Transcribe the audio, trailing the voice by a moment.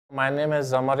My name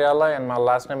is Zamaryalai and my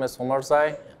last name is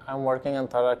Omarzai. I'm working in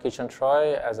Tara Kitchen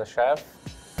Troy as a chef.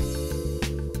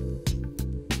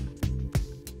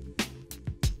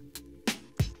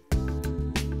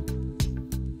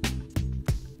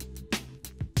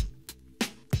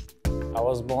 I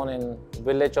was born in the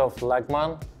village of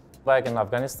Lagman, back in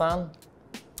Afghanistan.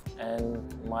 And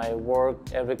my work,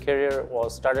 every career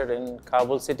was started in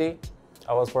Kabul city.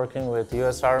 I was working with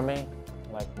US Army,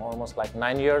 almost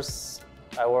 9 years.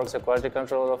 I worked as a quality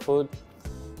control of food.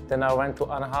 Then I went to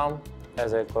Anaheim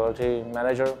as a quality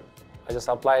manager. I just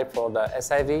applied for the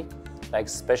SIV,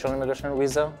 Special Immigration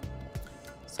Visa.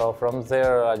 So from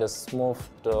there, I just moved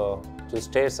to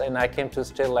States, and I came to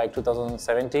States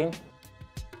 2017.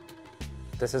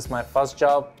 This is my first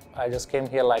job. I just came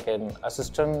here like an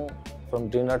assistant. From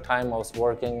dinner time, I was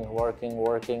working.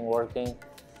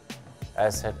 I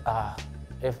said,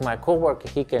 if my coworker,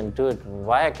 he can do it,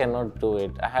 why I cannot do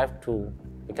it? I have to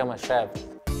become a chef.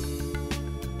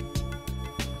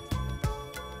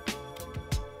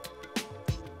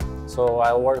 So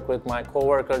I work with my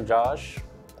coworker, Josh.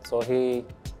 So he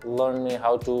learned me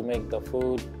how to make the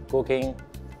food, cooking.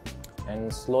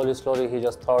 And slowly, he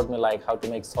just taught me how to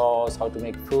make sauce, how to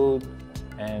make food.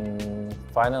 And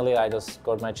finally, I just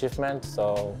got my achievement,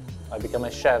 so I became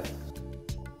a chef.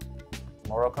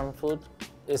 Moroccan food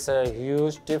is a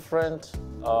huge difference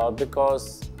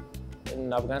because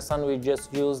in Afghanistan, we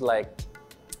just use a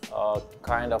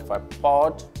kind of a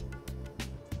pot,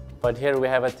 but here we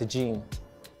have a tagine.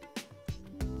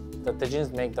 The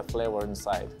tagines make the flavor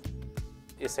inside.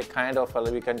 It's a kind of,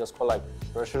 we can just call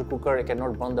pressure cooker. It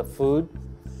cannot burn the food.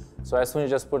 So as soon as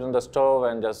you just put it on the stove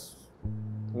and just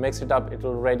mix it up, it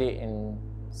will be ready in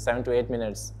 7 to 8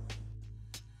 minutes.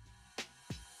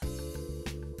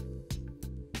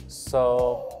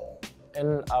 So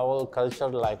in our culture,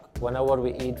 whenever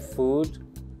we eat food,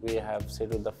 we have sit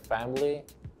with the family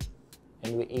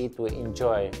and we eat, we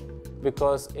enjoy.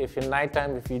 Because if in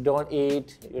nighttime, if you don't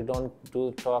eat, you don't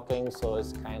do talking, so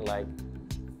it's kind of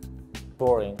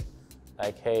boring.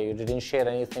 Hey, you didn't share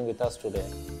anything with us today.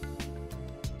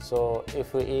 So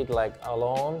if we eat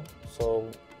alone, so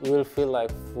we will feel like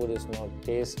food is not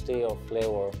tasty or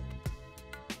flavor.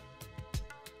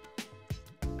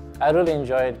 I really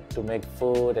enjoyed to make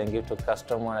food and give to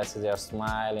customers. I see their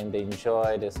smile and they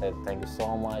enjoy. They said, thank you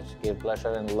so much, give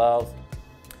pleasure and love.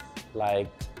 I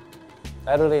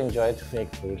really enjoyed to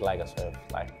make food like a chef.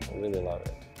 I really love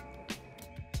it.